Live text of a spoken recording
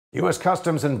U.S.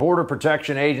 Customs and Border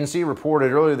Protection Agency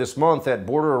reported earlier this month that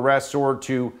border arrests soared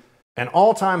to an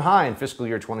all-time high in fiscal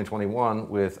year 2021,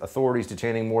 with authorities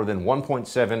detaining more than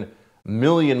 1.7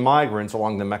 million migrants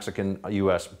along the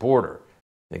Mexican-U.S. border.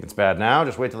 Think it's bad now?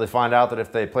 Just wait till they find out that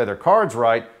if they play their cards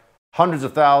right, hundreds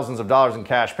of thousands of dollars in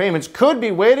cash payments could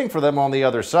be waiting for them on the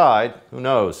other side. Who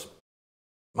knows?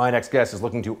 My next guest is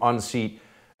looking to unseat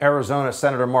Arizona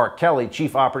Senator Mark Kelly,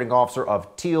 Chief Operating Officer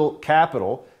of Thiel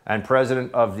Capital and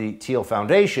President of the Thiel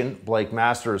Foundation, Blake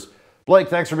Masters. Blake,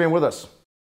 thanks for being with us.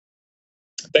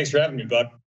 Thanks for having me, bud.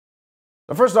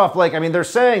 First off, Blake, they're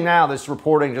saying now, this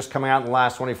reporting just coming out in the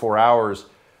last 24 hours,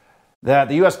 that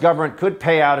the U.S. government could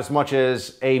pay out as much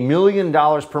as $1 million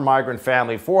per migrant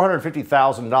family,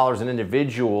 $450,000 an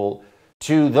individual,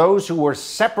 to those who were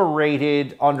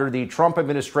separated under the Trump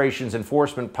administration's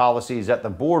enforcement policies at the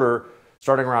border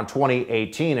starting around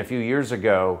 2018, a few years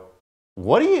ago.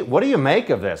 What do you make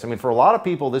of this? For a lot of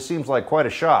people, this seems like quite a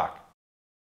shock.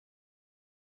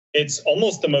 It's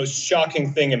almost the most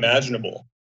shocking thing imaginable.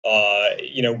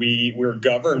 We're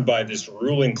governed by this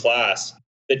ruling class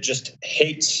that just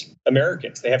hates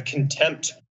Americans. They have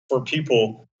contempt for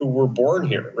people who were born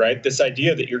here, right? This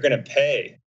idea that you're going to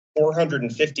pay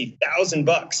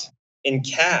 $450,000 in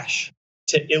cash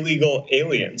to illegal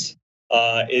aliens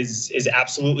is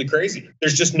absolutely crazy.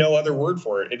 There's just no other word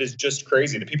for it. It is just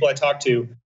crazy. The people I talk to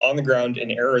on the ground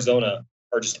in Arizona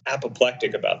are just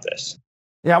apoplectic about this.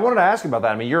 Yeah, I wanted to ask you about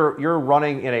that. You're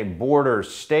running in a border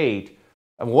state.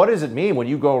 And what does it mean when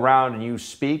you go around and you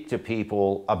speak to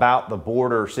people about the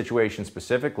border situation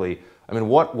specifically?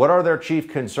 What are their chief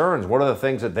concerns? What are the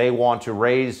things that they want to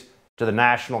raise to the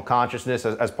national consciousness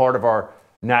as part of our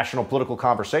national political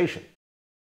conversation?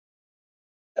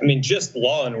 Just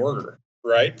law and order,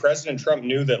 right? President Trump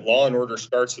knew that law and order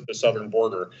starts at the southern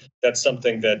border. That's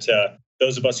something that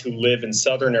those of us who live in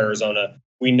southern Arizona,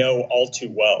 we know all too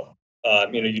well.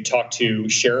 You talk to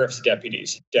sheriff's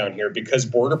deputies down here, because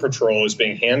Border Patrol is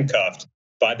being handcuffed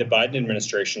by the Biden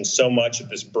administration. So much of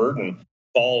this burden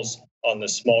falls on the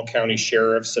small county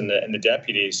sheriffs and the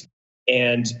deputies.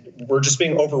 And we're just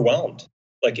being overwhelmed.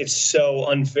 It's so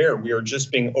unfair. We are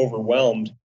just being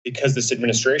overwhelmed because this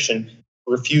administration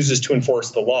refuses to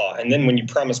enforce the law. And then when you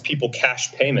promise people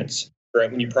cash payments, right?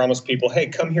 When you promise people, hey,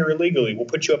 come here illegally, we'll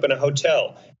put you up in a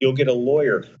hotel, you'll get a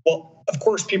lawyer. Well, of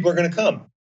course, people are going to come.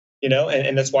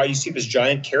 And that's why you see this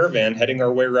giant caravan heading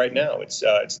our way right now. It's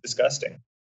disgusting.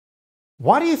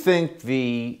 Why do you think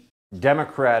the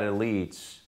Democrat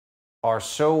elites are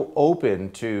so open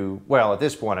to, well, at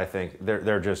this point, I think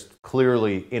they're just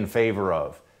clearly in favor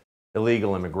of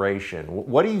illegal immigration?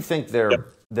 What do you think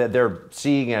they're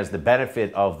seeing as the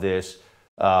benefit of this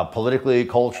politically,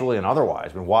 culturally, and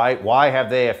otherwise? Why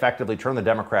have they effectively turned the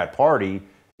Democrat Party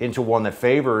into one that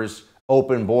favors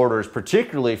open borders,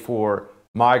 particularly for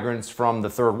migrants from the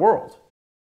third world?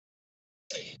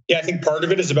 Yeah, I think part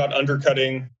of it is about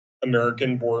undercutting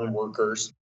American-born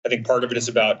workers. I think part of it is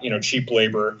about cheap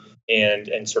labor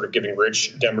and sort of giving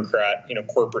rich Democrat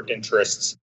corporate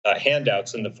interests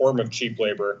handouts in the form of cheap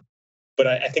labor. But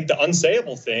I think the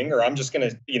unsayable thing, or I'm just going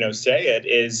to say it,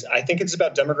 is I think it's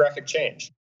about demographic change.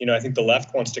 I think the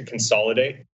left wants to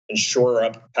consolidate and shore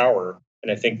up power,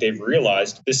 and I think they've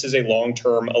realized this is a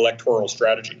long-term electoral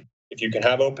strategy. If you can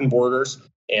have open borders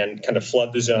and kind of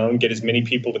flood the zone, get as many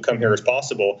people to come here as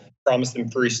possible, promise them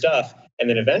free stuff, and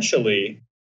then eventually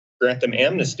grant them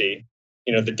amnesty,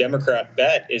 the Democrat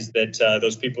bet is that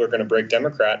those people are going to break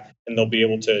Democrat and they'll be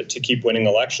able to keep winning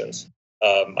elections.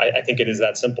 I think it is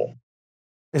that simple.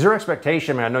 Is there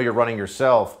expectation, I know you're running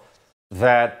yourself,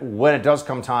 that when it does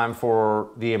come time for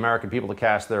the American people to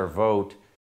cast their vote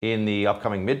in the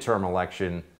upcoming midterm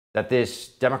election, that this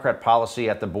Democrat policy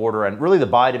at the border and really the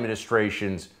Biden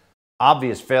administration's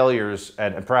obvious failures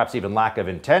and perhaps even lack of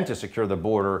intent to secure the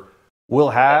border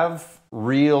will have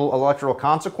real electoral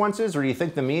consequences? Or do you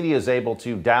think the media is able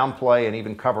to downplay and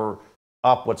even cover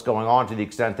up what's going on to the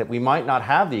extent that we might not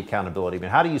have the accountability?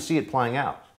 How do you see it playing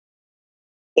out?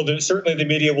 Well, certainly the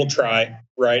media will try,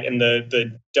 right? And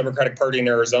the Democratic Party in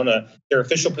Arizona, their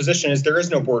official position is there is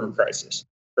no border crisis,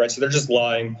 right? So they're just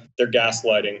lying, they're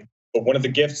gaslighting. But one of the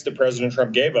gifts that President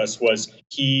Trump gave us was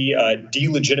he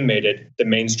delegitimated the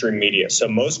mainstream media. So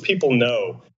most people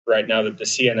know right now that the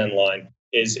CNN line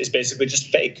is basically just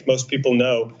fake. Most people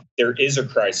know there is a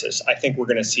crisis. I think we're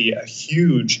going to see a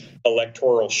huge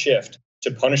electoral shift to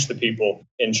punish the people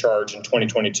in charge in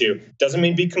 2022. Doesn't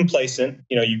mean be complacent.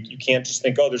 You can't just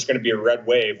think, oh, there's going to be a red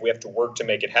wave. We have to work to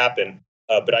make it happen.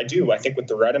 But I think with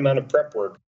the right amount of prep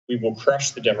work, we will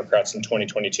crush the Democrats in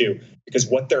 2022, because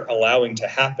what they're allowing to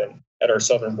happen at our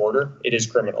southern border, it is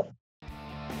criminal.